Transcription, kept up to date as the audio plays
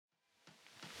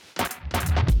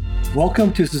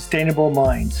Welcome to Sustainable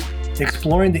Minds,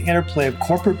 exploring the interplay of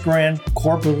corporate brand,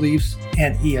 core beliefs,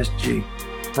 and ESG,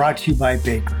 brought to you by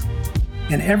Baker.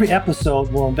 In every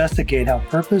episode, we'll investigate how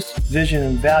purpose, vision,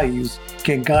 and values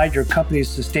can guide your company's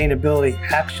sustainability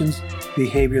actions,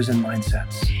 behaviors, and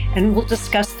mindsets. And we'll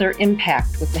discuss their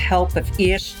impact with the help of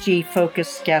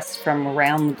ESG-focused guests from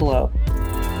around the globe.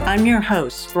 I'm your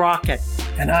host, Rocket.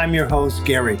 And I'm your host,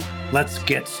 Gary. Let's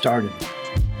get started.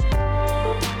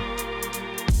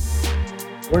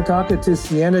 We're talking to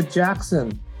Sienna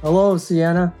Jackson. Hello,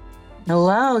 Sienna.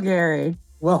 Hello, Gary.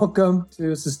 Welcome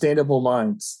to Sustainable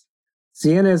Minds.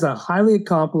 Sienna is a highly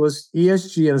accomplished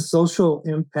ESG and social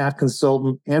impact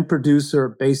consultant and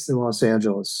producer based in Los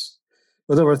Angeles.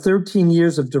 With over 13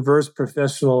 years of diverse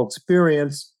professional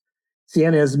experience,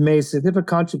 Sienna has made significant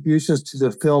contributions to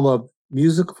the film of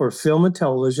music for film and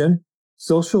television,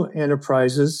 social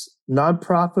enterprises,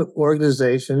 nonprofit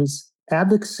organizations,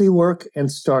 advocacy work,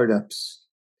 and startups.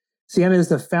 Sienna is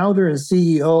the founder and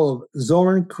CEO of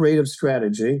Zoran Creative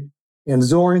Strategy. And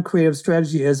Zoran Creative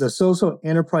Strategy is a social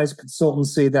enterprise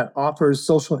consultancy that offers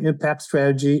social impact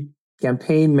strategy,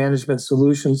 campaign management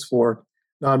solutions for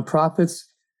nonprofits,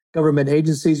 government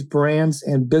agencies, brands,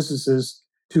 and businesses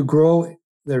to grow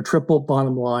their triple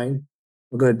bottom line.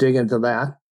 We're going to dig into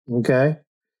that, okay?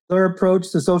 Their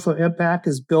approach to social impact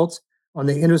is built on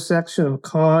the intersection of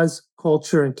cause,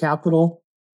 culture, and capital.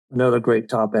 Another great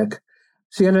topic.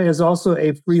 Sienna is also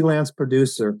a freelance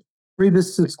producer.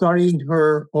 Previous to starting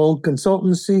her own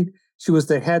consultancy, she was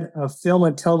the head of film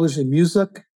and television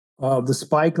music of the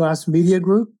Spyglass Media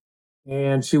Group,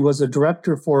 and she was a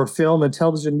director for film and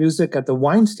television music at the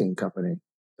Weinstein Company.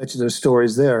 Bet you there's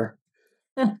stories there.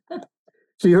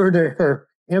 She earned her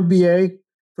MBA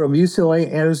from UCLA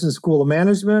Anderson School of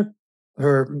Management,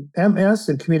 her MS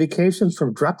in communications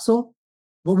from Drexel.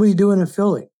 What were you doing in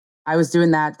Philly? I was doing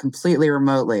that completely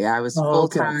remotely. I was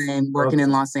full-time working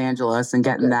in Los Angeles and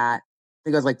getting that. I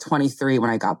think I was like 23 when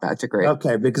I got that degree.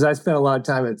 Okay, because I spent a lot of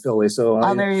time in Philly.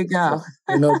 There you go.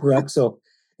 I know Drexel.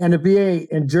 And a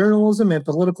BA in journalism and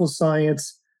political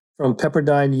science from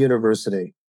Pepperdine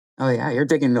University. Oh, yeah. You're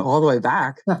digging all the way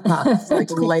back. It's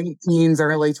like late teens,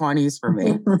 early 20s for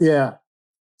me. Yeah.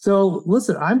 So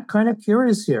listen, I'm kind of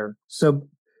curious here. So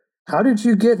how did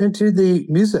you get into the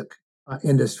music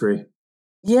industry?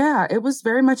 Yeah, it was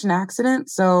very much an accident.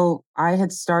 So I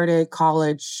had started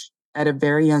college at a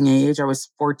very young age. I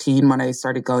was 14 when I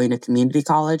started going to community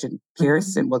college in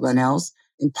Pierce in Woodland Hills.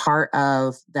 And part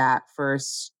of that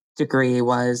first degree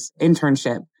was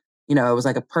internship. You know, it was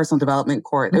like a personal development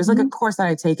course. It was like a course that I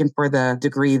had taken for the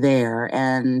degree there.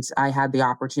 And I had the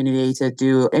opportunity to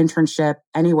do internship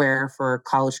anywhere for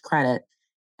college credit.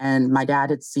 And my dad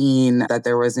had seen that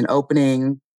there was an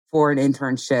opening for an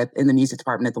internship in the music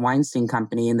department at the Weinstein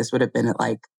Company. And this would have been at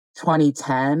like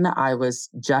 2010. I was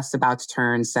just about to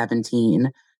turn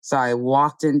 17. So I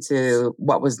walked into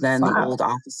what was then the old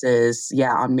offices,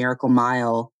 on Miracle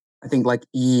Mile. I think like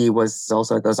E was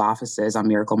also at those offices on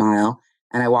Miracle Mile.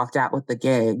 And I walked out with the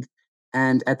gig.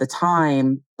 And at the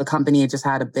time, the company had just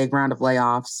had a big round of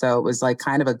layoffs. So it was like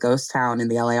kind of a ghost town in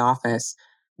the LA office.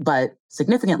 But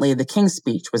significantly, the King's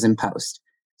Speech was in post.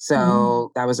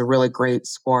 So that was a really great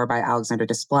score by Alexander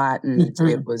Desplat. And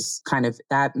it was kind of,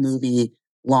 that movie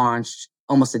launched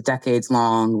almost a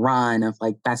decades-long run of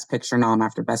like Best Picture nom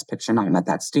after Best Picture nom at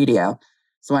that studio.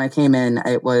 So when I came in,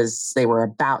 they were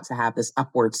about to have this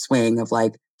upward swing of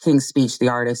like King's Speech, the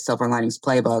artist, Silver Linings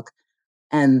Playbook.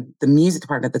 And the music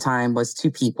department at the time was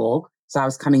 2 people. So I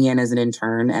was coming in as an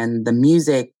intern, and the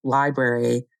music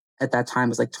library at that time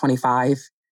was like 25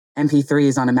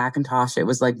 MP3s on a Macintosh. It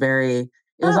was like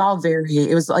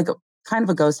it was like kind of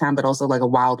a ghost town, but also like a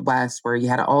Wild West where you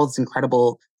had all this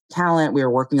incredible talent. We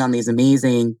were working on these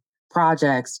amazing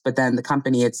projects, but then the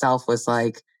company itself was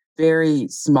like very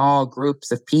small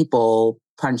groups of people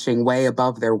punching way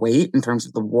above their weight in terms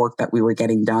of the work that we were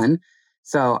getting done.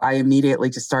 So I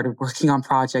immediately just started working on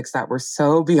projects that were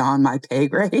so beyond my pay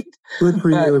grade. Good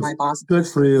for you. My boss, Good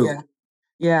for you.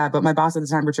 Yeah, but my boss at the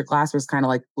time, Richard Glass, was kind of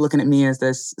like looking at me as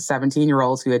this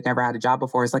 17-year-old who had never had a job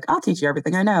before. He's like, I'll teach you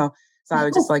everything I know. So I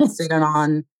would just like sit in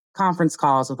on conference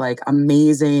calls with like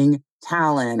amazing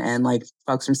talent and like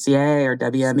folks from CA or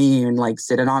WME and like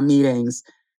sitting on meetings.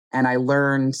 And I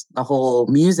learned the whole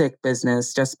music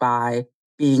business just by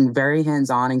being very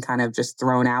hands-on and kind of just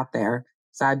thrown out there.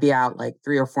 So I'd be out like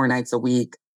 3 or 4 nights a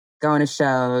week, going to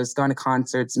shows, going to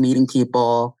concerts, meeting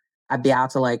people. I'd be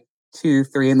out to like 2,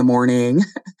 3 in the morning.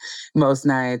 Most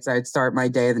nights I'd start my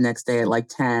day the next day at like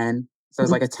 10. So it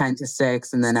was like a 10 to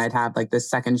 6. And then I'd have like this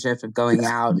second shift of going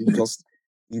out and just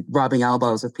rubbing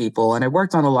elbows with people. And I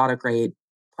worked on a lot of great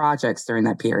projects during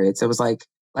that period. So it was like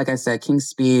like I said, King's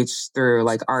Speech through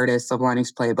like Artists, Silver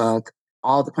Linings Playbook,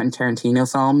 all the Quentin Tarantino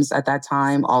films at that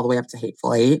time, all the way up to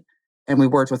Hateful Eight. And we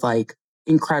worked with like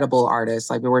incredible artists.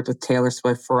 Like we worked with Taylor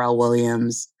Swift, Pharrell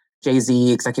Williams,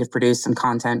 Jay-Z executive produced some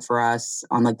content for us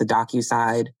on like the docu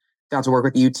side. Got to work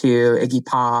with U2, Iggy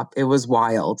Pop. It was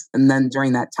wild. And then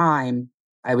during that time,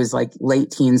 I was like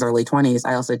late teens, early 20s.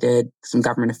 I also did some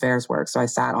government affairs work. So I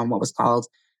sat on what was called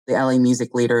the LA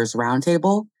Music Leaders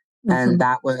Roundtable. And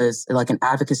that was like an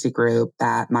advocacy group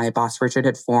that my boss Richard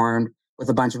had formed with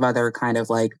a bunch of other kind of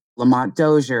like Lamont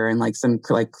Dozier and like some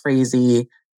like crazy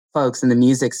folks in the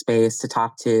music space to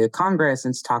talk to Congress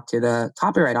and to talk to the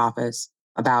Copyright Office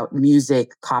about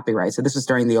music copyright. So this was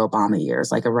during the Obama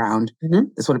years, like around,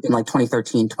 this would have been like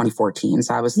 2013, 2014.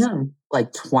 So I was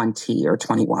like 20 or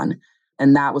 21.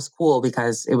 And that was cool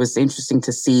because it was interesting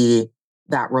to see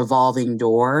that revolving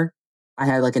door. I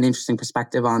had like an interesting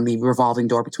perspective on the revolving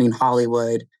door between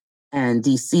Hollywood and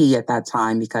DC at that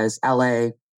time because LA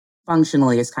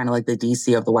functionally is kind of like the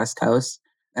DC of the West Coast.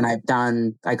 And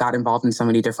I got involved in so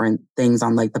many different things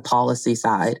on like the policy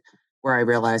side where I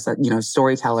realized that,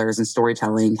 storytellers and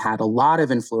storytelling had a lot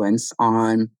of influence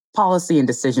on policy and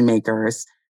decision makers.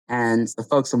 And the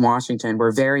folks in Washington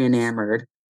were very enamored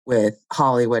with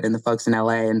Hollywood and the folks in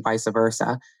LA and vice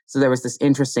versa. So there was this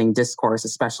interesting discourse,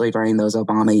 especially during those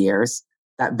Obama years,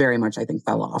 that very much, I think,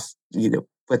 fell off,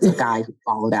 with the guy who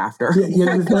followed after.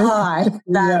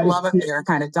 That love affair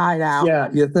kind of died out. Yeah,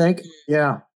 you think?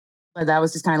 Yeah. But that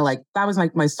was just kind of like, that was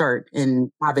like my start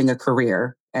in having a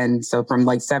career. And so from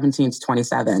like 17 to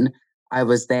 27, I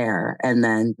was there. And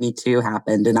then Me Too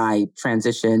happened and I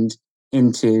transitioned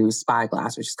into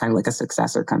Spyglass, which is kind of like a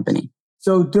successor company.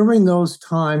 So during those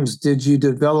times, did you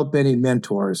develop any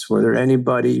mentors? Were there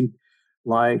anybody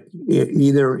like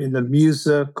either in the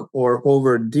music or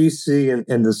over in DC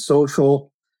in the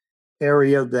social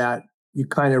area that you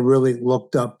kind of really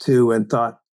looked up to and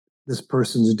thought, this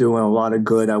person's doing a lot of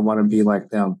good, I want to be like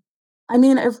them? I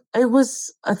mean, it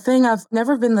was a thing. I've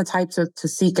never been the type to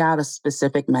seek out a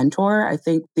specific mentor. I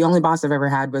think the only boss I've ever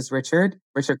had was Richard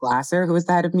Glasser, who was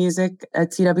the head of music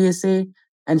at TWC.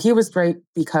 And he was great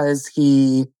because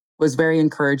he was very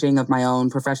encouraging of my own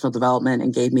professional development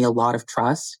and gave me a lot of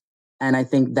trust. And I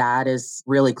think that is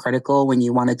really critical when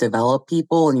you want to develop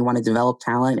people and you want to develop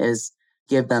talent, is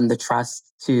give them the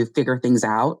trust to figure things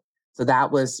out. So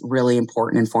that was really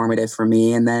important and formative for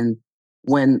me. And then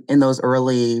when in those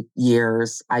early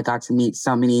years, I got to meet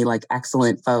so many like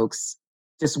excellent folks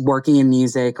just working in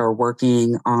music or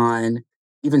working on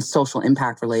even social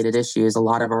impact related issues. A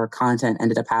lot of our content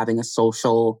ended up having a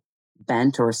social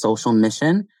bent or a social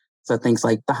mission. So things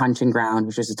like The Hunting Ground,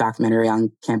 which is a documentary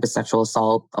on campus sexual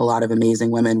assault. A lot of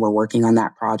amazing women were working on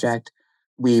that project.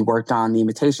 We worked on The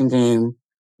Imitation Game,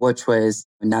 which was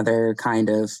another kind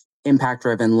of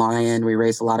impact-driven lion. We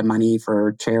raised a lot of money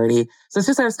for charity. So it's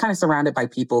just I was kind of surrounded by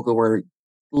people who were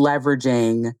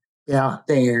leveraging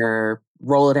their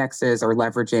Rolodexes or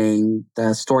leveraging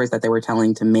the stories that they were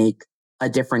telling to make a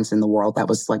difference in the world that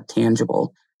was like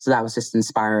tangible. So that was just an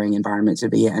inspiring environment to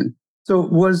be in. So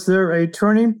was there a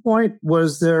turning point?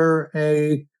 Was there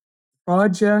a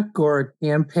project or a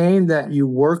campaign that you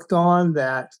worked on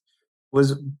that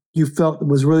you felt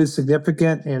was really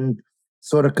significant and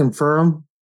sort of confirmed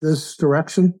this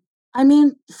direction? I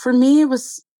mean, for me, it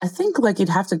was, I think like you'd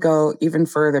have to go even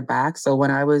further back. So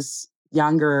when I was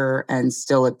younger and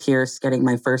still at Pierce getting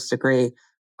my first degree,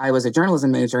 I was a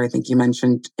journalism major, I think you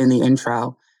mentioned in the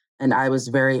intro, and I was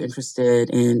very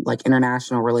interested in like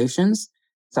international relations.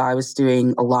 So I was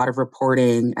doing a lot of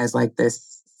reporting as like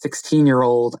this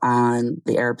 16-year-old on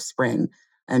the Arab Spring.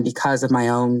 And because of my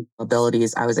own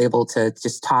abilities, I was able to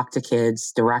just talk to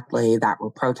kids directly that were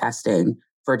protesting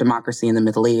for democracy in the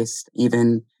Middle East,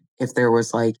 even if there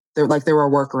was there were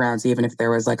workarounds, even if there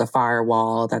was like a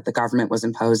firewall that the government was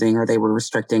imposing or they were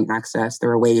restricting access, there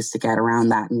were ways to get around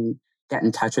that and get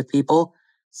in touch with people.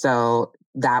 So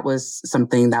that was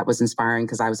something that was inspiring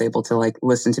because I was able to like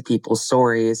listen to people's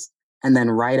stories and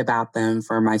then write about them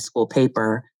for my school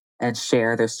paper and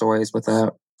share their stories with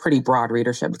a pretty broad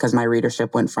readership because my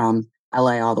readership went from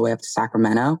LA all the way up to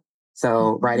Sacramento.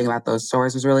 So writing about those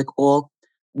stories was really cool.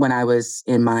 When I was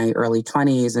in my early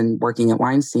 20s and working at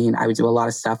Weinstein, I would do a lot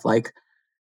of stuff like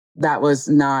that was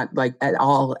not like at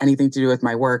all anything to do with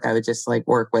my work. I would just like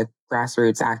work with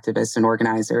grassroots activists and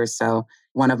organizers. So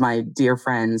one of my dear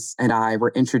friends and I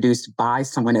were introduced by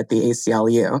someone at the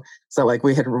ACLU. So like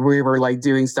we were like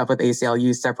doing stuff with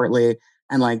ACLU separately.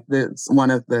 And like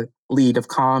one of the lead of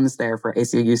comms there for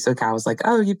ACLU SoCal was like,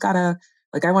 oh, you've got I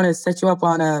want to set you up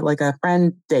on a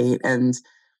friend date. And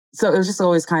So it was just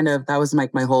always kind of, that was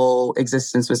like my whole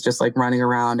existence was just like running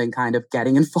around and kind of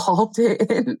getting involved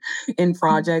in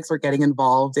projects or getting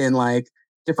involved in like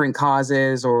different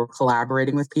causes or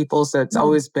collaborating with people. So it's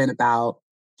always been about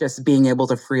just being able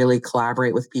to freely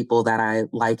collaborate with people that I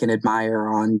like and admire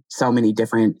on so many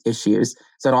different issues.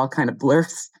 So it all kind of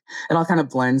blurs, it all kind of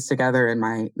blends together in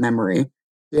my memory.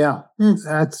 Yeah,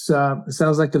 that's it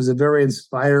sounds like it was a very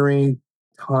inspiring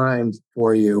time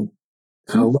for you.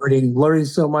 Learning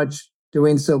so much,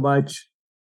 doing so much,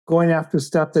 going after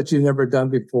stuff that you've never done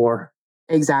before.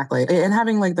 Exactly. And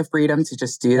having like the freedom to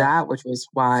just do that, which was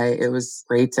why it was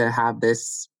great to have the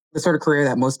sort of career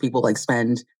that most people like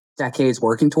spend decades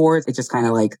working towards. It just kind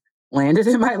of like landed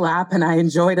in my lap and I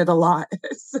enjoyed it a lot.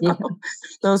 So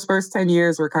those first 10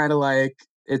 years were kind of like,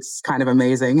 it's kind of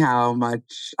amazing how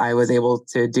much I was able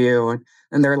to do.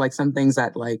 And there are like some things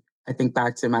that like, I think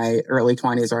back to my early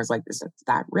 20s where I was like, did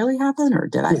that really happen? Or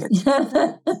did I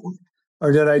get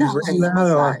or did I no, dream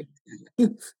that?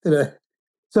 Or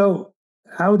so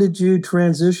how did you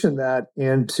transition that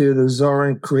into the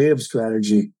Zoran creative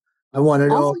strategy? I want to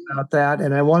know about that.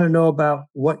 And I want to know about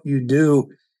what you do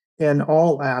in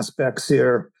all aspects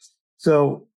here.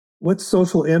 So what's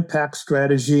social impact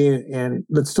strategy? And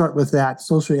let's start with that,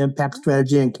 social impact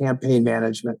strategy and campaign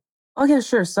management. Okay,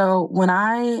 sure. So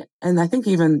and I think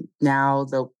even now,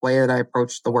 the way that I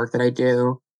approach the work that I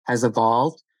do has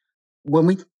evolved. When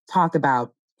we talk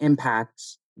about impact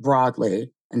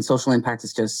broadly, and social impact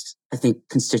is just, I think,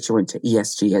 constituent to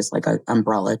ESG as like an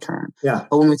umbrella term. Yeah.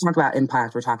 But when we talk about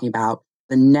impact, we're talking about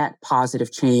the net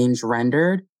positive change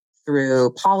rendered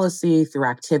through policy, through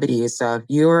activities. So if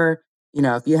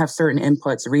if you have certain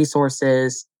inputs,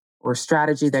 resources, or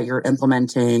strategy that you're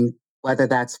implementing, whether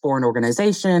that's for an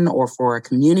organization or for a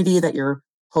community that you're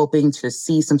hoping to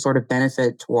see some sort of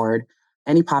benefit toward,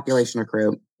 any population or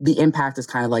group, the impact is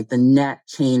kind of like the net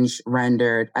change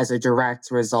rendered as a direct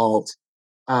result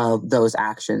of those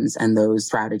actions and those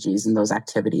strategies and those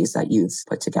activities that you've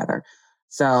put together.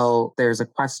 So there's a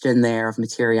question there of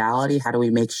materiality. How do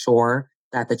we make sure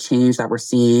that the change that we're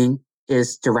seeing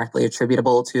is directly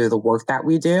attributable to the work that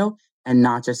we do and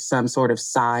not just some sort of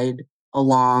side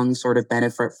along sort of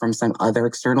benefit from some other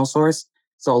external source?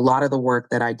 So a lot of the work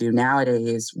that I do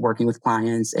nowadays working with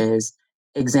clients is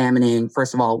examining,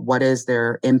 first of all, what is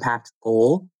their impact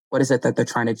goal? What is it that they're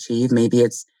trying to achieve? Maybe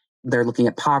they're looking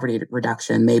at poverty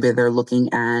reduction. Maybe they're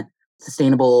looking at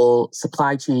sustainable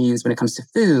supply chains when it comes to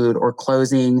food or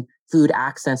closing food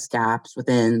access gaps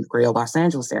within the greater Los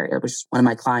Angeles area, which one of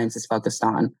my clients is focused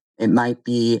on. It might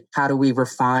be, how do we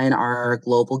refine our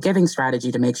global giving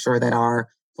strategy to make sure that our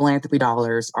philanthropy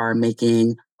dollars are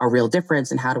making a real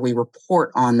difference? And how do we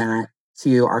report on that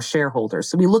to our shareholders?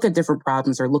 So we look at different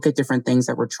problems or look at different things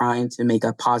that we're trying to make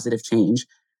a positive change.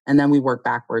 And then we work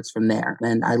backwards from there.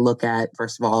 And I look at,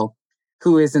 first of all,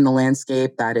 who is in the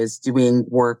landscape that is doing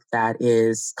work that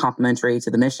is complementary to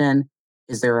the mission?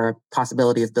 Is there a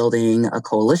possibility of building a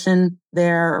coalition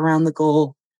there around the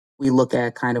goal? We look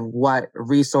at kind of what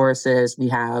resources we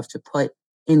have to put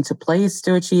into place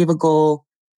to achieve a goal.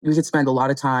 We could spend a lot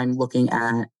of time looking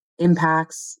at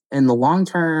impacts in the long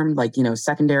term, like,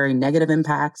 secondary negative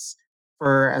impacts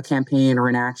for a campaign or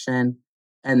an action.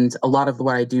 And a lot of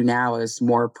what I do now is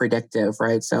more predictive,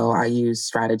 right? So I use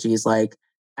strategies like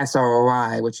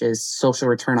SROI, which is social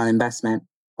return on investment,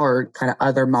 or kind of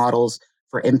other models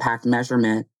for impact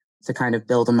measurement to kind of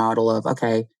build a model of,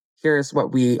 okay, here's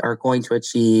what we are going to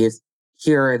achieve.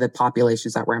 Here are the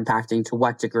populations that we're impacting, to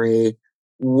what degree,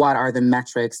 what are the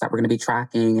metrics that we're going to be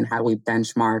tracking, and how do we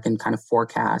benchmark and kind of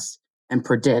forecast and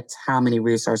predict how many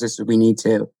resources we need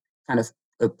to kind of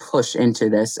push into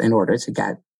this in order to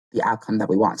get the outcome that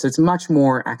we want. So it's much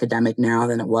more academic now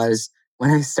than it was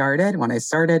when I started. When I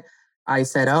started, I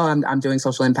said, oh, I'm doing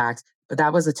social impact, but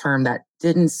that was a term that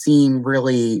didn't seem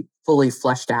really fully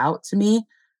fleshed out to me.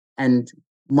 And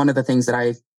one of the things that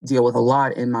I deal with a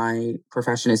lot in my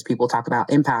profession is people talk about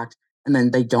impact, and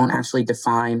then they don't actually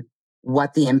define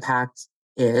what the impact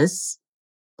is,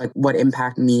 like what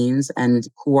impact means, and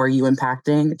who are you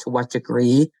impacting, to what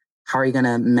degree, how are you going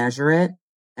to measure it,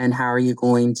 and how are you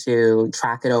going to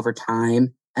track it over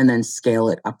time and then scale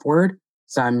it upward.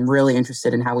 So I'm really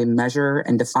interested in how we measure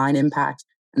and define impact,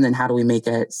 and then how do we make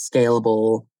it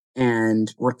scalable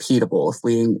and repeatable. If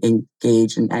we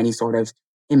engage in any sort of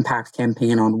impact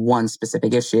campaign on one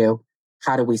specific issue,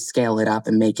 how do we scale it up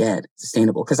and make it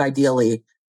sustainable? Because ideally,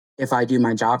 if I do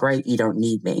my job right, you don't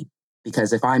need me.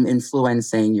 Because if I'm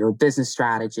influencing your business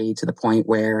strategy to the point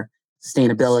where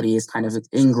sustainability is kind of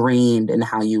ingrained in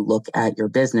how you look at your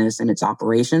business and its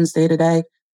operations day to day,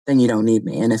 then you don't need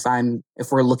me. And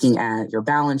if we're looking at your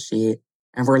balance sheet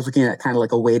And we're looking at kind of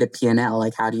like a weighted P&L,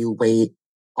 like how do you weight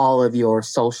all of your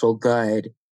social good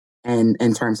and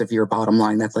in terms of your bottom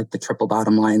line? That's like the triple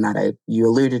bottom line that you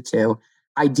alluded to.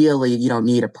 Ideally, you don't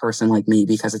need a person like me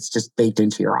because it's just baked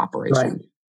into your operation. Right.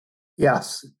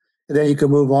 Yes. And then you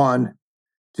can move on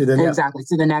to the next. Exactly,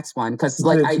 to the next one. Because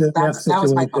that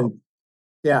was my goal.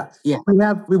 Yeah. Yeah.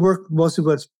 We work mostly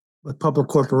with public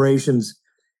corporations,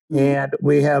 and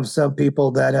we have some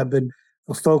people that have been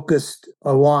focused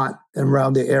a lot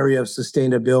around the area of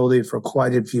sustainability for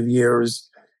quite a few years.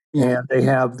 Yeah. And they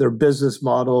have their business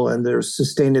model and their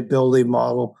sustainability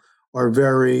model are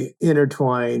very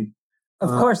intertwined. Of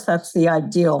course, that's the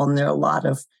ideal, and there are a lot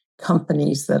of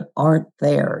companies that aren't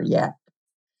there yet.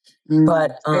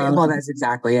 But well, that's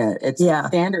exactly it.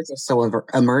 Standards are still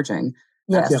emerging.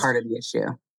 That's part of the issue.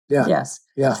 Yeah. Yes.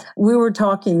 Yeah. We were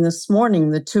talking this morning,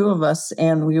 the two of us,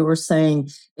 and we were saying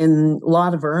in a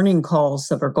lot of earning calls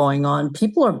that are going on,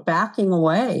 people are backing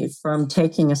away from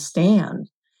taking a stand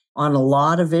on a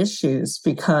lot of issues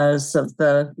because of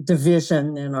the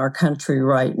division in our country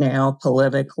right now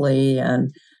politically.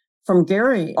 And from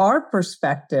Gary, our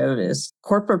perspective is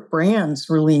corporate brands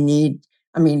really need,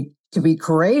 to be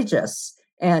courageous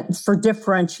and for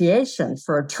differentiation,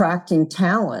 for attracting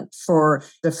talent, for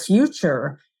the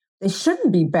future. They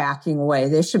shouldn't be backing away.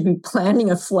 They should be planting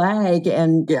a flag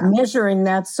and measuring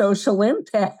that social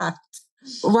impact.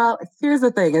 Well, here's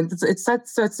the thing.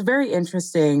 It's very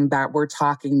interesting that we're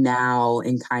talking now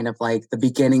in kind of like the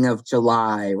beginning of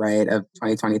July, right, of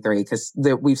 2023, because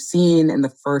we've seen in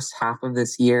the first half of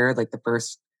this year, like the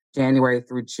first January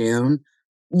through June,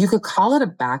 you could call it a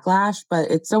backlash, but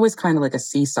it's always kind of like a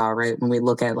seesaw, right? When we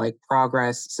look at like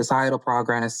progress, societal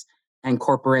progress, and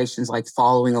corporations like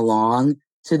following along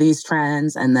to these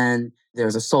trends. And then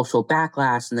there's a social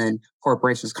backlash, and then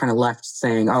corporations kind of left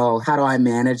saying, oh, how do I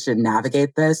manage and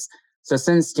navigate this? So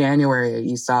since January,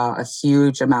 you saw a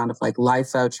huge amount of like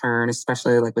LIFO churn,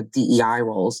 especially like with DEI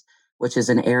roles, which is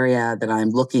an area that I'm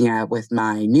looking at with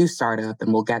my new startup.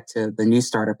 And we'll get to the new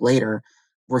startup later.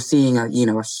 We're seeing a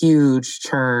huge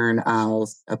churn of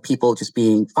people just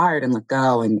being fired and let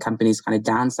go, and companies kind of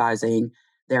downsizing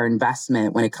their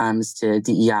investment when it comes to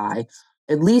DEI.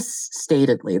 At least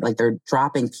statedly, like they're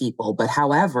dropping people. But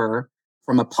however,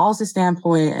 from a policy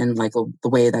standpoint and like the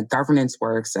way that governance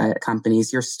works at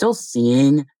companies, you're still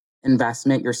seeing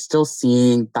investment. You're still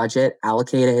seeing budget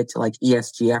allocated to like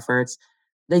ESG efforts.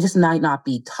 They just might not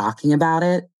be talking about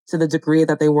it to the degree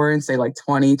that they were in, say, like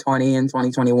 2020 and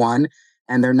 2021.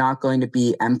 And they're not going to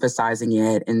be emphasizing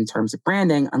it in terms of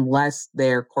branding unless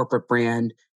their corporate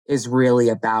brand is really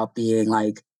about being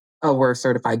like, oh, we're a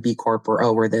certified B Corp, or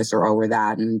oh, we're this, or oh, we're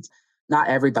that. And not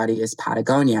everybody is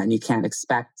Patagonia, and you can't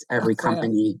expect every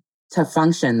company to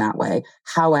function that way.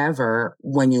 However,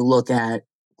 when you look at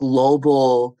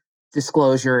global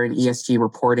disclosure and ESG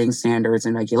reporting standards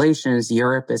and regulations,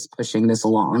 Europe is pushing this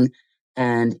along.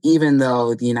 And even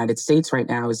though the United States right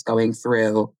now is going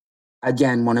through,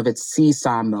 again, one of its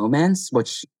seesaw moments,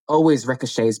 which always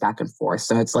ricochets back and forth.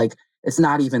 So it's like, this is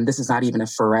not even a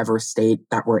forever state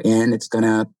that we're in. It's going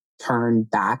to turn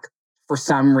back for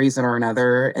some reason or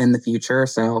another in the future.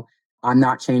 So I'm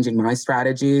not changing my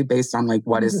strategy based on like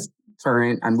what is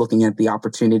current. I'm looking at the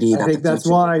opportunity. I think that's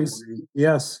wise.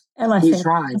 Yes. And I think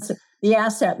the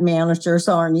asset managers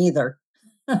aren't either.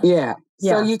 Yeah.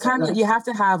 So you have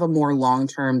to have a more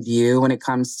long-term view when it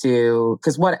comes to,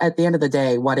 because at the end of the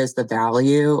day, what is the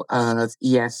value of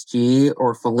ESG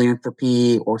or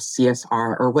philanthropy or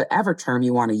CSR or whatever term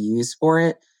you want to use for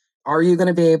it? Are you going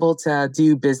to be able to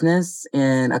do business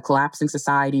in a collapsing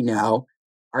society? No.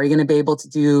 Are you going to be able to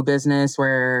do business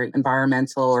where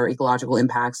environmental or ecological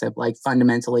impacts have like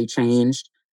fundamentally changed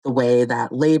the way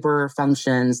that labor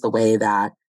functions, the way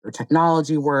that your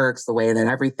technology works, the way that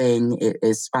everything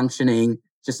is functioning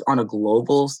just on a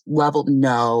global level?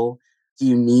 No. Do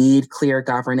you need clear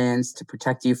governance to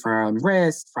protect you from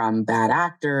risk, from bad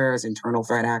actors, internal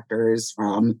threat actors,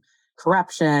 from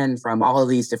corruption, from all of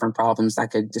these different problems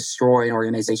that could destroy an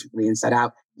organization from the inside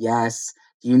out? Yes.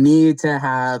 Do you need to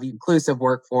have inclusive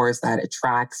workforce that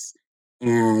attracts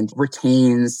and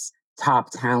retains top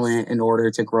talent in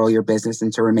order to grow your business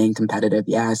and to remain competitive?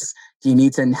 Yes. Do you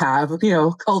need to have,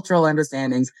 cultural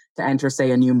understandings to enter,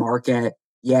 say, a new market?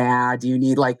 Yeah. Do you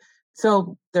need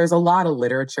so there's a lot of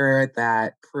literature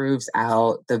that proves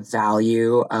out the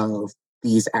value of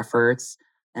these efforts.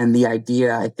 And the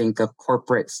idea, I think, of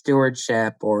corporate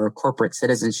stewardship or corporate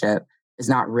citizenship is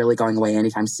not really going away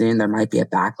anytime soon. There might be a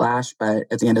backlash, but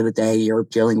at the end of the day, you're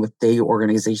dealing with big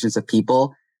organizations of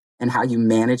people, and how you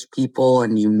manage people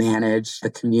and you manage the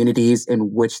communities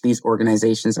in which these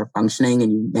organizations are functioning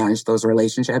and you manage those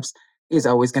relationships is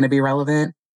always going to be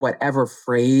relevant. Whatever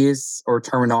phrase or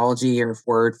terminology or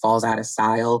word falls out of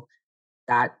style,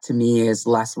 that to me is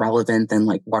less relevant than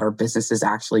like what are businesses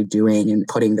actually doing and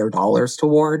putting their dollars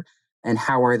toward, and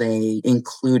how are they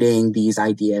including these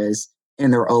ideas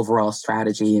in their overall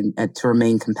strategy and to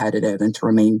remain competitive and to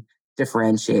remain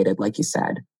differentiated, like you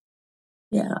said.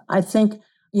 Yeah, I think,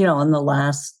 in the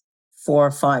last 4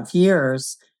 or 5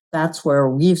 years, that's where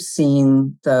we've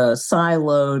seen the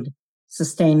siloed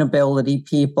sustainability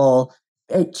people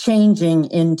changing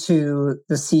into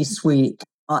the C-suite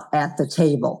at the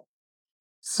table.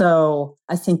 So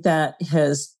I think that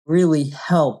has really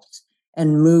helped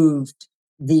and moved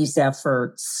these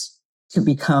efforts to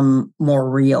become more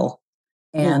real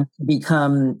and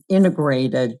become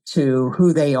integrated to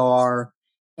who they are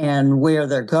and where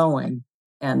they're going.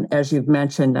 And as you've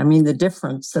mentioned, I mean, the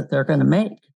difference that they're going to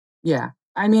make. Yeah.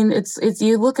 I mean, it's,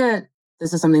 you look at,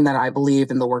 this is something that I believe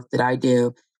in the work that I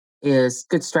do, is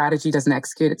good strategy doesn't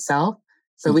execute itself.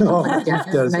 So we can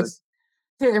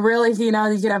it really, you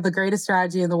could have the greatest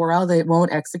strategy in the world, it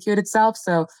won't execute itself.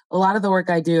 So a lot of the work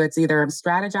I do, it's either I'm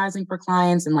strategizing for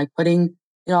clients and like putting,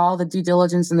 all the due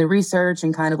diligence and the research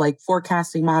and kind of like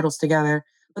forecasting models together.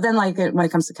 But then like when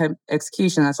it comes to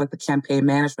execution, that's like the campaign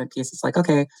management piece. It's like,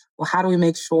 okay, well, how do we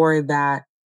make sure that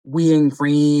we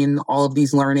ingrain all of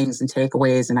these learnings and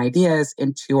takeaways and ideas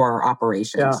into our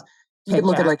operations? Yeah. You could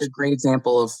look at like a great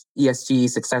example of ESG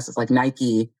successes like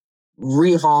Nike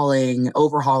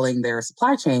overhauling their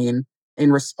supply chain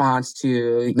in response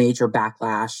to major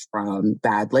backlash from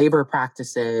bad labor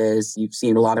practices. You've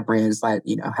seen a lot of brands that,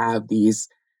 have these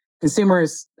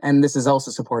consumers, and this is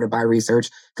also supported by research.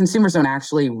 Consumers don't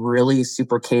actually really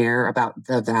super care about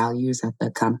the values of the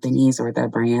companies or the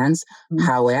brands. Mm-hmm.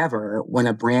 However, when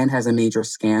a brand has a major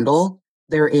scandal,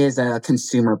 there is a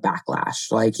consumer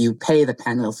backlash. Like you pay the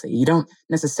penalty. You don't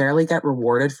necessarily get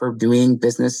rewarded for doing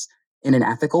business in an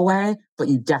ethical way, but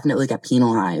you definitely get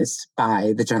penalized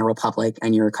by the general public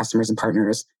and your customers and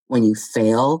partners when you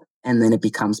fail and then it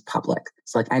becomes public.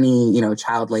 It's like any,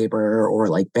 child labor or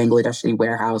like Bangladeshi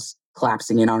warehouse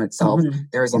collapsing in on itself. Mm-hmm.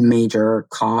 There's a major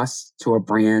cost to a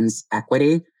brand's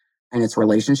equity and its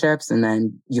relationships. And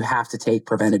then you have to take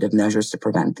preventative measures to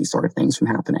prevent these sort of things from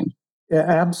happening. Yeah,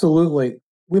 absolutely.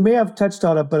 We may have touched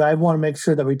on it, but I want to make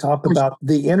sure that we talk about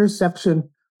the intersection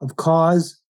of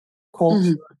cause,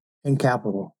 culture, and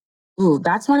capital. Ooh,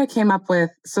 that's when I came up with.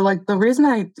 So like the reason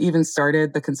I even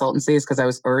started the consultancy is because I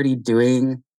was already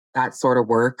doing that sort of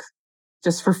work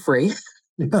just for free.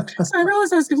 So I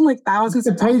realized I was giving like thousands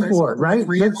of dollars. Paid for it, right?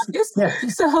 Yeah.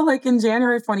 So like in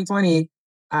January of 2020,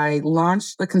 I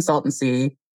launched the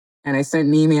consultancy and I sent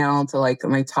an email to like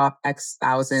my top X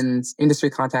thousand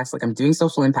industry contacts. Like I'm doing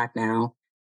social impact now.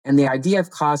 And the idea of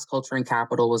cause, culture, and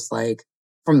capital was like,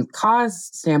 from cause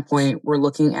standpoint, we're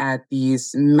looking at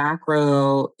these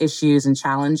macro issues and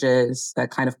challenges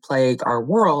that kind of plague our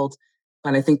world.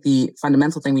 But I think the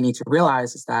fundamental thing we need to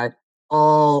realize is that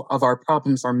all of our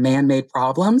problems are man-made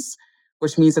problems,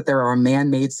 which means that there are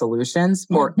man-made solutions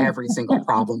for every single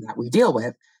problem that we deal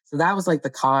with. So that was like the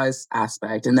cause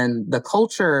aspect. And then the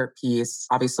culture piece,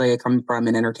 obviously I come from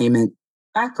an entertainment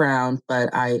background, but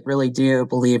I really do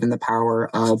believe in the power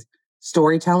of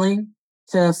storytelling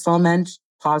to foment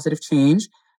positive change,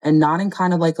 and not in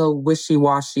kind of like a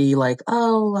wishy-washy, like,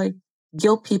 like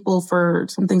guilt people for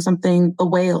something, the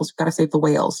whales, got to save the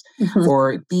whales,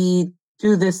 or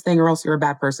do this thing or else you're a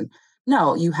bad person.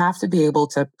 No, you have to be able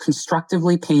to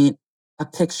constructively paint a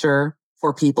picture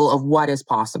for people of what is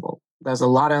possible. There's a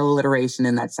lot of alliteration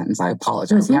in that sentence. I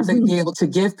apologize. You have to be able to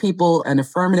give people an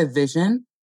affirmative vision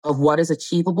of what is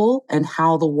achievable and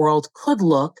how the world could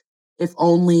look if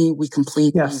only we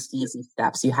complete these easy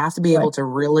steps. You have to be able to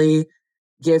really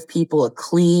give people a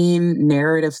clean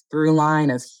narrative through line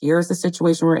of here's the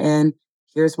situation we're in,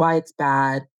 here's why it's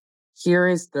bad, here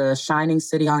is the shining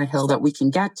city on a hill that we can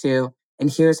get to,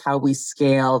 and here's how we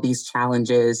scale these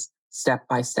challenges step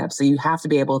by step. So you have to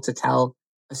be able to tell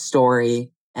a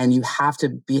story, and you have to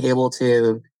be able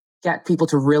to get people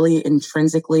to really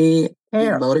intrinsically be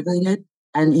motivated,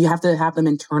 and you have to have them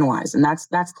internalized. And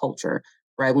that's culture.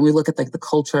 Right? When we look at like the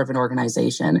culture of an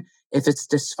organization, if it's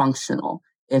dysfunctional,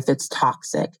 if it's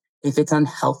toxic, if it's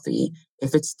unhealthy,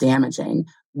 if it's damaging,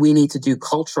 we need to do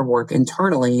culture work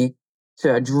internally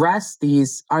to address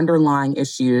these underlying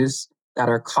issues that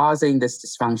are causing this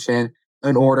dysfunction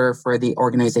in order for the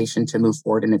organization to move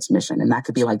forward in its mission. And that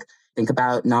could be like, think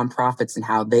about nonprofits and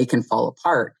how they can fall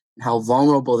apart and how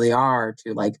vulnerable they are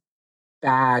to like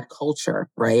bad culture,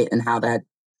 right? And how that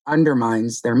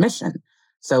undermines their mission.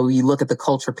 So you look at the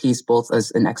culture piece both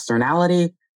as an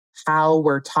externality, how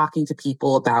we're talking to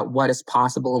people about what is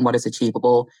possible and what is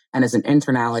achievable. And as an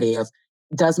internality of,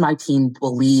 does my team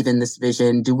believe in this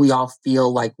vision? Do we all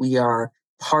feel like we are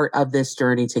part of this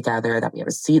journey together, that we have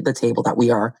a seat at the table, that we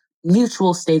are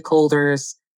mutual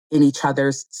stakeholders in each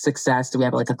other's success? Do we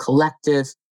have like a collective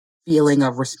feeling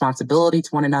of responsibility to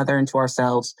one another and to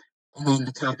ourselves? And then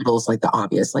the capital is like the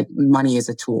obvious, like money is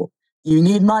a tool. You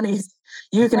need money.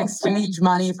 You can exchange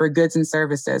money for goods and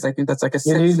services. I think that's like a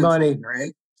You need money, thing,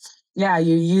 right? Yeah,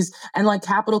 you use, and like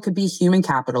capital could be human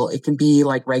capital. It can be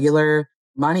like regular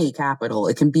money capital.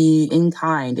 It can be in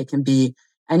kind. It can be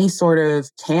any sort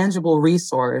of tangible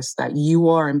resource that you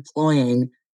are employing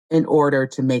in order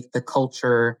to make the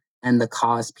culture and the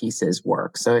cause pieces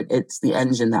work. So it's the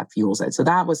engine that fuels it. So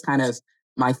that was kind of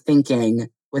my thinking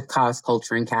with cause,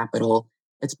 culture, and capital.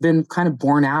 It's been kind of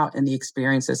borne out in the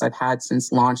experiences I've had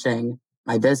since launching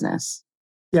my business.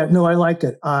 Yeah, no, I like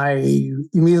it. I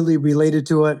immediately related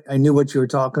to it. I knew what you were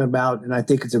talking about, and I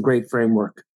think it's a great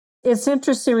framework. It's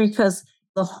interesting because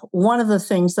one of the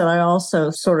things that I also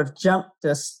sort of jumped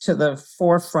this to the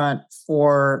forefront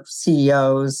for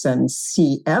CEOs and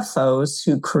CFOs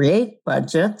who create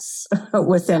budgets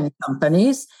within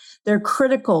companies, they're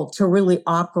critical to really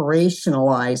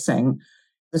operationalizing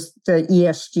the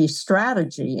ESG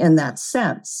strategy in that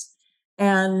sense.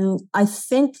 And I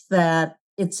think that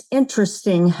it's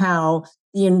interesting how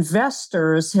the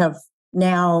investors have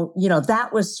now, that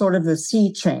was sort of the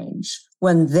sea change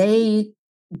when they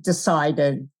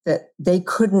decided that they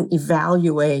couldn't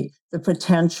evaluate the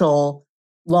potential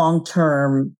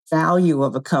long-term value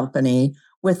of a company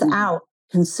without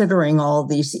considering all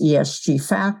these ESG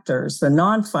factors, the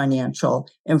non-financial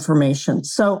information.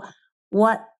 So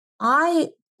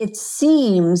it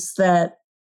seems that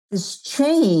this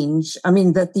change,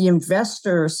 that the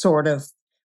investor sort of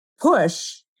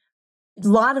push, a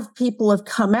lot of people have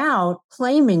come out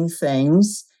claiming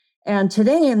things. And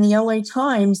today in the LA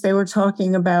Times, they were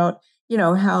talking about,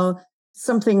 how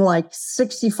something like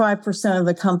 65% of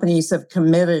the companies have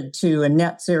committed to a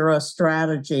net zero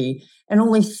strategy, and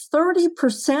only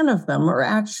 30% of them are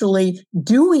actually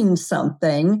doing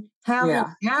something, having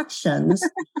actions,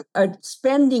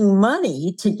 spending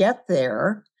money to get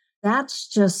there. That's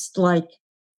just like,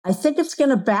 I think it's going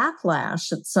to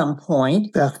backlash at some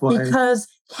point because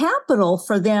capital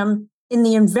for them in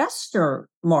the investor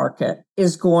market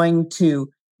is going to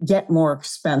get more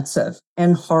expensive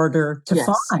and harder to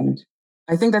find.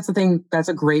 I think that's the thing. That's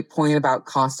a great point about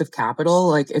cost of capital.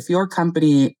 Like if your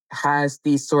company has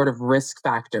these sort of risk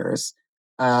factors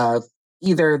of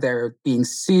either they're being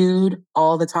sued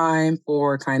all the time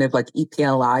for kind of like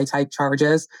EPLI type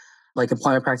charges, like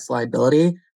employment practice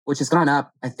liability, which has gone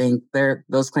up. I think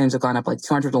those claims have gone up like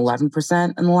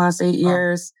 211% in the last 8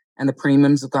 years. And the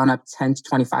premiums have gone up 10 to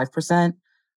 25%.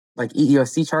 Like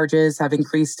EEOC charges have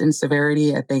increased in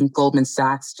severity. I think Goldman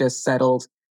Sachs just settled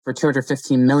for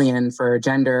 $215 million for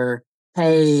gender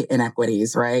pay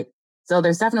inequities, right? So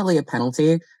there's definitely a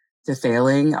penalty to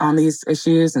failing on these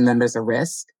issues. And then there's a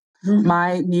risk. Mm-hmm.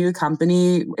 My new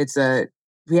company,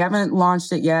 we haven't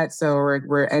launched it yet. So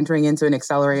we're entering into an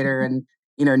accelerator and,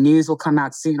 news will come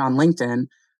out soon on LinkedIn,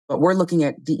 but we're looking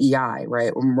at DEI,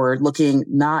 right? When we're looking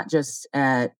not just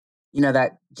at,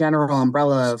 that general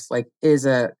umbrella of like, is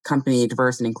a company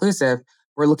diverse and inclusive?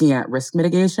 We're looking at risk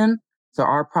mitigation. So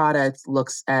our product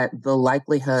looks at the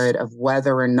likelihood of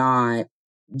whether or not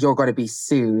you're going to be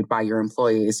sued by your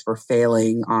employees for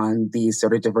failing on these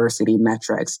sort of diversity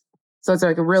metrics. So it's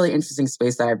like a really interesting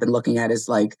space that I've been looking at is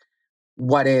like,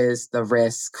 what is the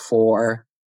risk for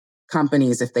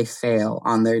companies if they fail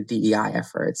on their DEI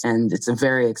efforts? And it's a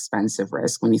very expensive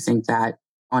risk when you think that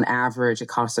on average, it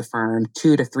costs a firm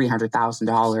 $200,000 to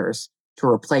 $300,000 to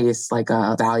replace like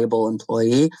a valuable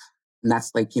employee. And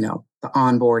that's like, the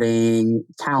onboarding,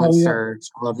 talent search,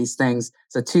 all of these things.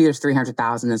 So $200,000 to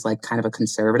 $300,000 is like kind of a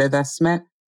conservative estimate.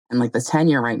 And like the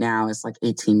tenure right now is like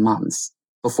 18 months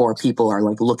before people are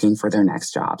like looking for their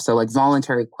next job. So like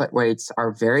voluntary quit rates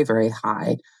are very, very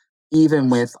high. Even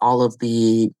with all of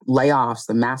the layoffs,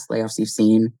 the mass layoffs you've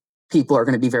seen, people are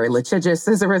going to be very litigious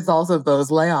as a result of those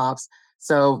layoffs.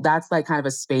 So that's like kind of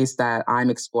a space that I'm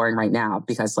exploring right now,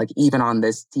 because like even on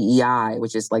this DEI,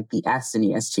 which is like the S in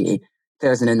ESG,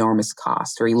 there's an enormous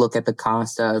cost. Or you look at the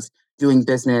cost of doing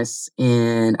business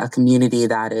in a community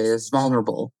that is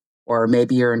vulnerable, or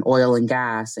maybe you're in oil and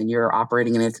gas and you're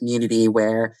operating in a community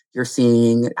where you're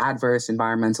seeing adverse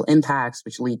environmental impacts,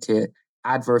 which lead to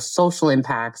adverse social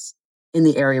impacts in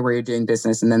the area where you're doing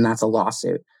business. And then that's a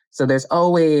lawsuit. So there's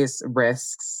always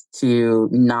risks to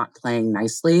not playing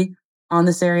nicely on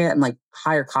this area, and like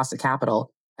higher cost of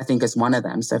capital, I think, is one of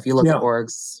them. So if you look at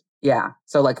orgs Yeah.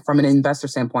 So like from an investor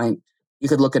standpoint, you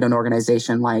could look at an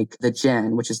organization like the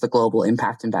GIN, which is the Global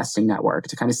Impact Investing Network,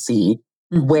 to kind of see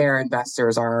where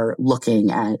investors are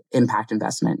looking at impact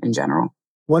investment in general.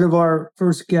 One of our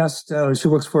first guests, she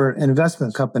works for an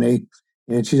investment company,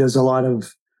 and she does a lot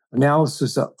of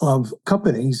analysis of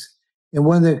companies. And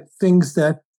one of the things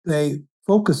that they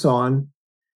focus on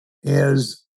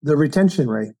is the retention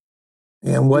rate,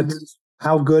 and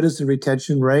how good is the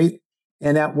retention rate,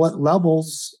 and at what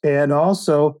levels, and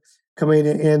also coming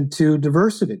into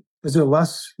diversity. Is there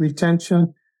less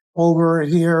retention over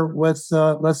here with,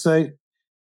 let's say,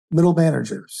 middle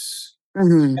managers?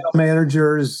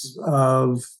 Managers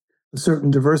of a certain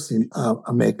diversity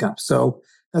makeup. So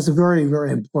that's a very,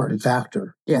 very important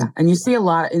factor. Yeah. And you see a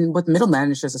lot with middle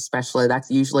managers, especially,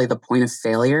 that's usually the point of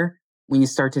failure when you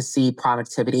start to see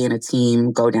productivity in a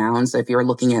team go down. So if you're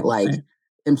looking at like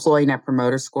employee net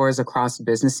promoter scores across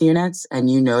business units and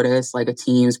you notice like a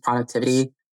team's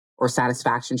productivity or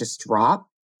satisfaction just drop,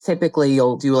 typically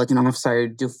you'll do like an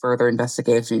offsite, do further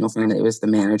investigation. You'll find that it was the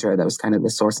manager that was kind of the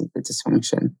source of the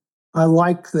dysfunction. I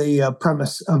like the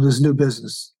premise of this new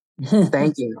business.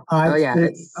 Thank you.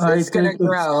 It's going to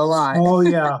grow a lot. Oh,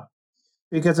 yeah.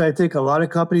 Because I think a lot of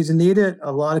companies need it.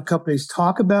 A lot of companies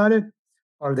talk about it,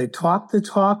 or they talk the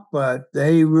talk, but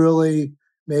they really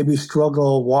maybe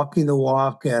struggle walking the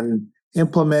walk and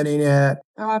implementing it.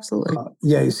 Oh, absolutely.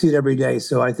 You see it every day.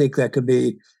 So I think that could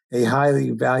be a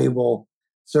highly valuable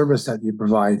service that you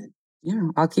provide. Yeah,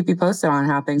 I'll keep you posted on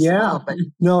how things go. But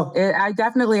I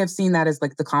definitely have seen that as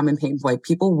like the common pain point.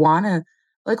 People want to,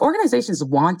 like organizations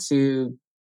want to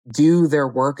do their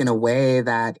work in a way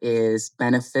that is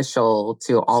beneficial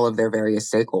to all of their various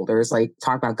stakeholders. Like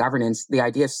talk about governance, the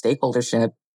idea of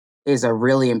stakeholdership is a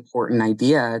really important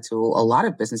idea to a lot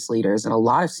of business leaders and a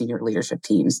lot of senior leadership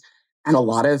teams and a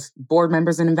lot of board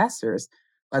members and investors.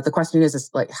 But the question is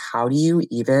like, how do you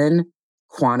even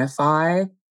quantify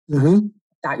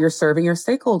that you're serving your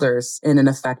stakeholders in an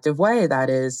effective way that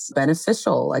is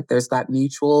beneficial? Like there's that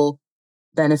mutual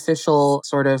beneficial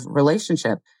sort of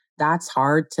relationship. That's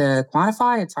hard to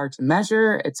quantify. It's hard to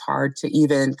measure. It's hard to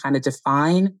even kind of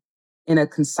define in a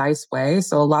concise way.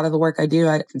 So a lot of the work I do,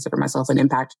 I consider myself an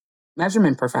impact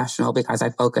measurement professional because I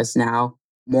focus now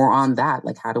more on that.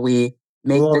 Like how do we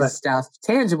make this stuff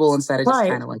tangible instead of just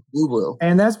kind of like woo-woo?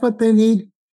 And that's what they need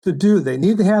to do. They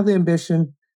need to have the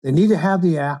ambition. They need to have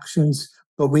the actions,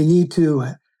 but we need to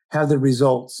have the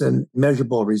results and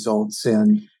measurable results.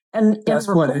 And that's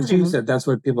what, as you said, that's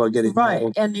what people are getting. Right.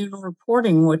 And in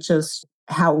reporting, which is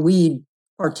how we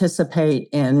participate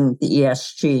in the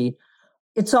ESG,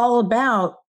 it's all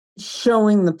about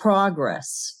showing the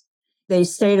progress. They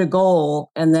state a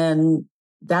goal and then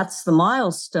that's the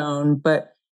milestone,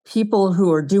 but people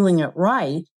who are doing it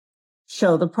right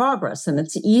show the progress. And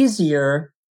it's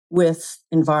easier with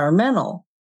environmental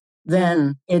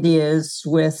than it is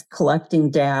with collecting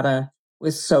data,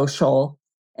 with social,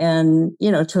 and,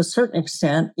 to a certain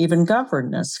extent, even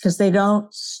governance, because they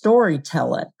don't story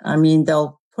tell it. I mean,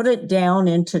 they'll put it down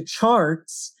into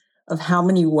charts of how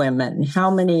many women, how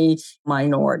many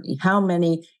minority, how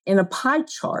many in a pie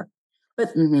chart. But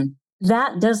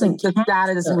that doesn't the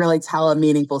data doesn't really tell a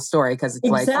meaningful story because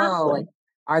it's like,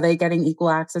 are they getting equal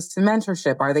access to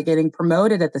mentorship? Are they getting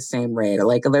promoted at the same rate?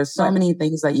 Like there's so many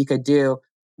things that you could do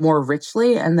more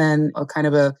richly. And then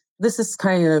this is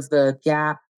kind of the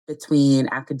gap between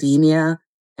academia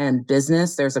and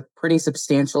business. There's a pretty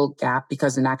substantial gap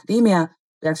because in academia,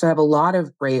 we actually have a lot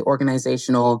of great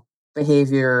organizational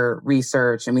behavior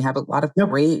research, and we have a lot of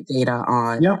great data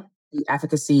on the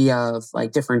efficacy of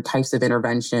like different types of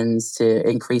interventions to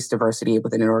increase diversity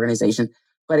within an organization.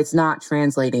 But it's not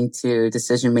translating to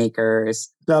decision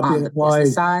makers on the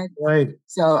business side. Right.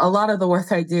 So a lot of the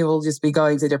work I do will just be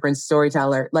going to different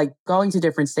like going to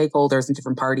different stakeholders and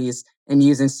different parties and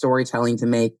using storytelling to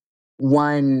make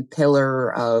one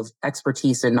pillar of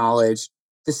expertise and knowledge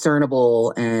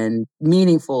discernible and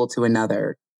meaningful to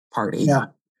another party. Yeah.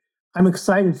 I'm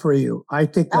excited for you. I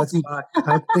think that's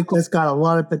got a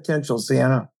lot of potential,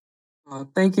 Sienna. Oh,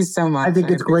 thank you so much. I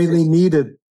think it's greatly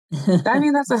needed. I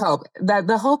mean, that's the hope. That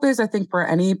the hope is, I think, for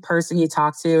any person you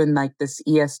talk to in like this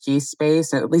ESG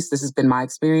space, and at least this has been my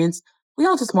experience, we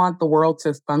all just want the world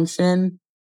to function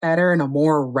better in a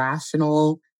more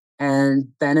rational and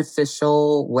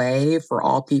beneficial way for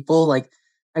all people. Like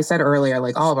I said earlier,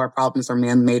 like all of our problems are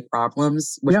man-made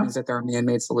problems, which means that there are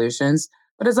man-made solutions.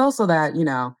 But it's also that,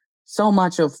 so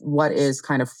much of what is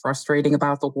kind of frustrating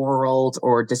about the world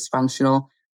or dysfunctional,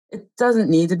 it doesn't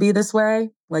need to be this way.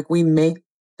 Like we make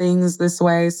things this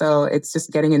way. So it's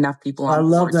just getting enough people on I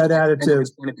love board that to attitude.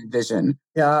 understand the vision.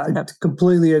 Yeah, I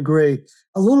completely agree.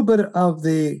 A little bit of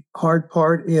the hard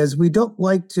part is we don't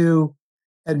like to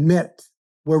admit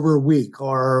where we're weak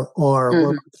or where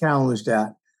we're challenged at.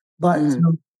 But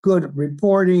through good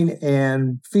reporting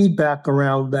and feedback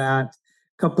around that,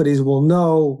 companies will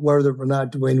know whether we're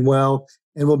not doing well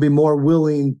and will be more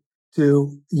willing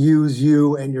to use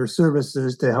you and your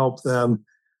services to help them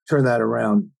turn that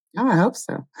around. Oh, I hope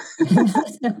so.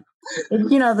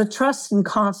 The trust and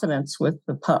confidence with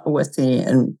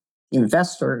the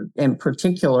investor in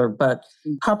particular, but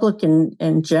public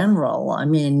in general. I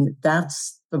mean,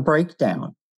 that's the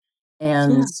breakdown.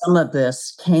 And some of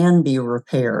this can be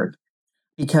repaired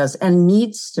and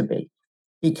needs to be,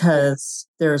 because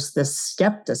there's this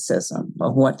skepticism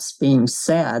of what's being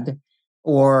said,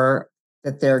 or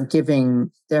that they're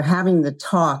having the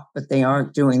talk, but they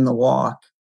aren't doing the walk.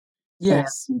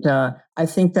 Yes. And I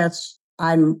think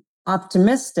I'm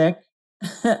optimistic,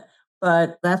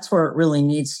 but that's where it really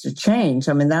needs to change.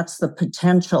 I mean, that's the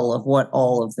potential of what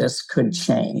all of this could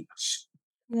change.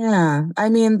 Yeah. I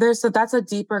mean, that's a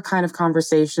deeper kind of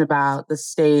conversation about the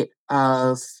state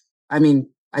of, I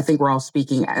think we're all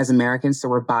speaking as Americans, so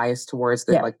we're biased towards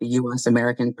the US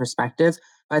American perspective.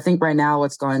 But I think right now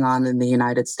what's going on in the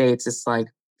United States is like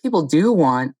people do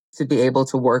want to be able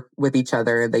to work with each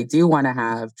other. They do want to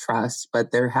have trust,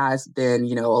 but there has been,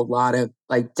 a lot of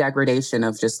like degradation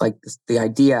of just like the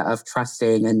idea of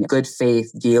trusting and good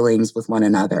faith dealings with one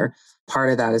another.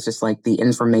 Part of that is just like the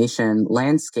information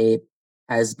landscape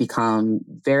has become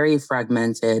very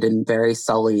fragmented and very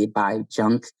sullied by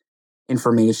junk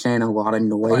information, a lot of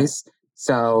noise. Right.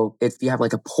 So if you have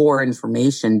like a poor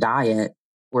information diet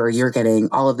where you're getting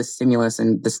all of the stimulus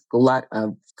and this glut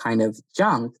of kind of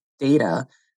junk data,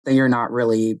 then you're not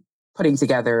really putting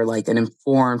together like an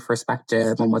informed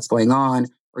perspective on what's going on,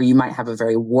 or you might have a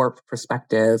very warped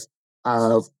perspective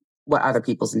of what other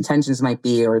people's intentions might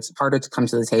be, or it's harder to come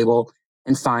to the table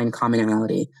and find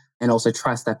commonality and also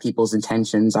trust that people's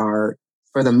intentions are,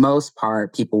 for the most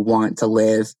part, people want to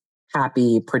live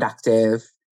happy, productive,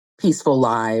 peaceful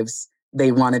lives.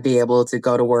 They want to be able to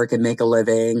go to work and make a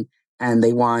living, and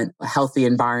they want a healthy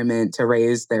environment to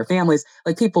raise their families.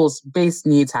 Like people's base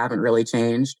needs haven't really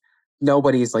changed.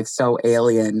 Nobody's like so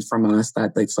alien from us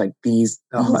that it's like these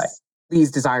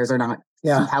desires are not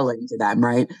compelling to them,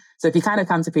 right? So if you kind of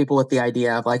come to people with the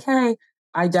idea of like, hey,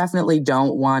 I definitely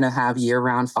don't want to have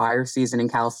year-round fire season in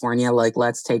California. Like,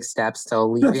 let's take steps to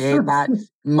alleviate that.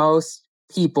 Most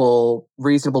people,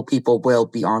 reasonable people, will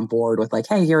be on board with like,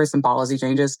 hey, here are some policy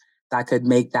changes that could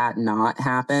make that not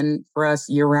happen for us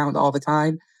year-round all the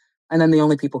time. And then the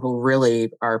only people who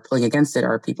really are pulling against it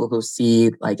are people who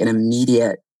see like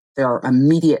there are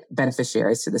immediate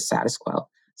beneficiaries to the status quo.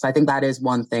 So I think that is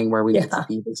one thing where we need to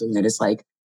be vigilant. Is like,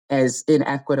 as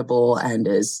inequitable and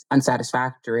as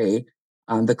unsatisfactory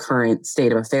the current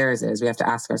state of affairs is, we have to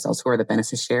ask ourselves who are the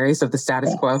beneficiaries of the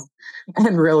status quo,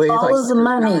 and really follow the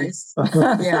money.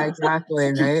 Yeah, exactly.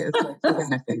 Right. It's like the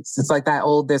benefits. It's like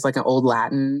there's like an old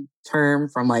Latin term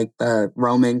from like the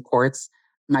Roman courts.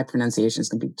 My pronunciation is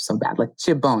going to be so bad, like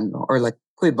chi bono or like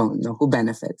qui bono, who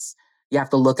benefits. You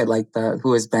have to look at like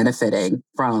who is benefiting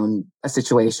from a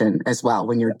situation as well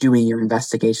when you're doing your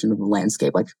investigation of the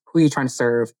landscape. Like, who are you trying to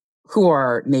serve? Who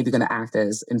are maybe going to act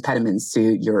as impediments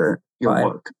to your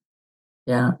work?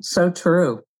 Yeah, so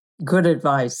true. Good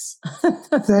advice.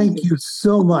 Thank you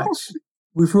so much.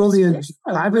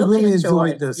 I've really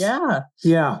enjoyed this.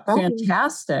 Yeah.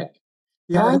 Fantastic.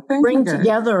 Yeah. Bring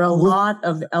together a lot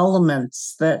of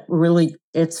elements that really,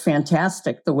 it's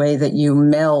fantastic the way that you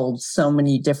meld so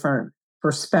many different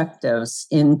perspectives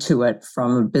into it,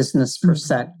 from a business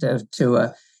perspective to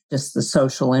just the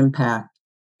social impact.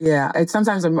 Yeah,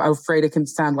 sometimes I'm afraid it can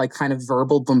sound like kind of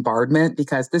verbal bombardment,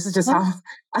 because this is just how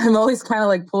I'm always kind of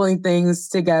like pulling things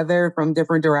together from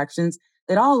different directions.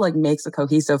 It all like makes a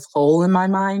cohesive whole in my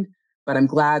mind, but I'm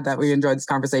glad that we enjoyed this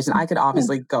conversation. I could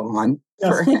obviously go on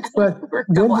for a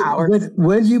couple hours.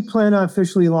 When do you plan on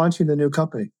officially launching the new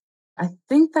company? I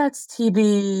think that's to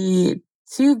be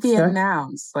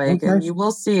announced. And you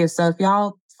will see. So if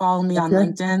y'all follow me on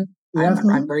LinkedIn,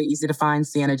 I'm very easy to find.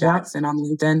 Sienna Jackson on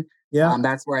LinkedIn. Yeah.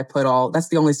 That's where I put that's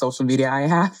the only social media I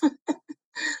have.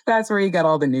 That's where you get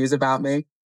all the news about me.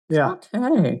 Yeah.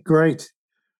 Okay. Great.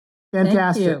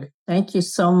 Fantastic. Thank you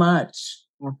so much.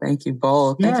 Well, thank you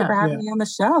both. Thank you for having me on the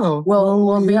show.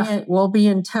 Well, we'll be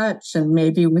in touch, and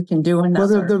maybe we can do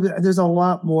another. Well, there's a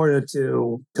lot more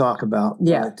to talk about.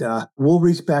 Yeah. But, we'll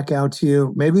reach back out to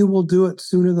you. Maybe we'll do it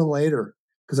sooner than later,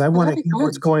 because I want to hear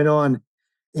what's going on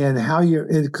and how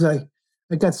because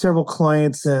I got several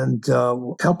clients and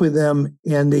helping them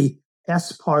in the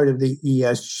S part of the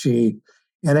ESG.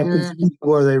 And I can see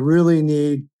where they really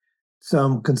need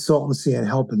some consultancy and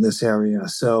help in this area.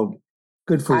 So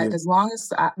good for you. As long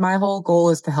as my whole goal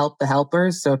is to help the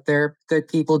helpers. So if they're good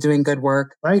people doing good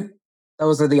work, right?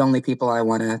 Those are the only people I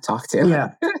want to talk to.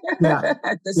 Yeah.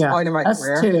 At this point in my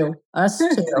career. Us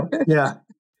too. Yeah.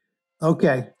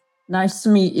 Okay. Nice to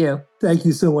meet you. Thank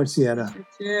you so much, Sienna. Thank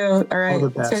you. All right.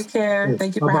 Take care. Yes.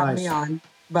 Thank you for having me on.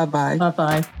 Bye-bye.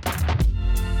 Bye-bye.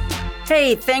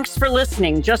 Hey, thanks for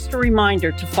listening. Just a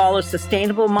reminder to follow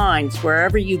Sustainable Minds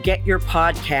wherever you get your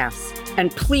podcasts.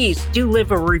 And please do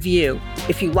leave a review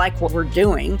if you like what we're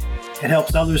doing. It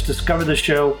helps others discover the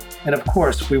show. And of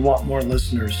course, we want more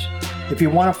listeners. If you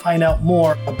want to find out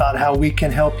more about how we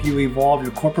can help you evolve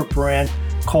your corporate brand,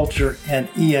 culture, and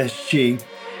ESG,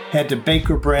 head to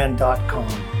bakerbrand.com.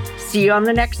 See you on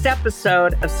the next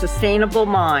episode of Sustainable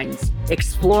Minds,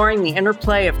 exploring the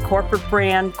interplay of corporate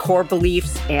brand, core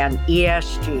beliefs, and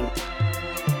ESG.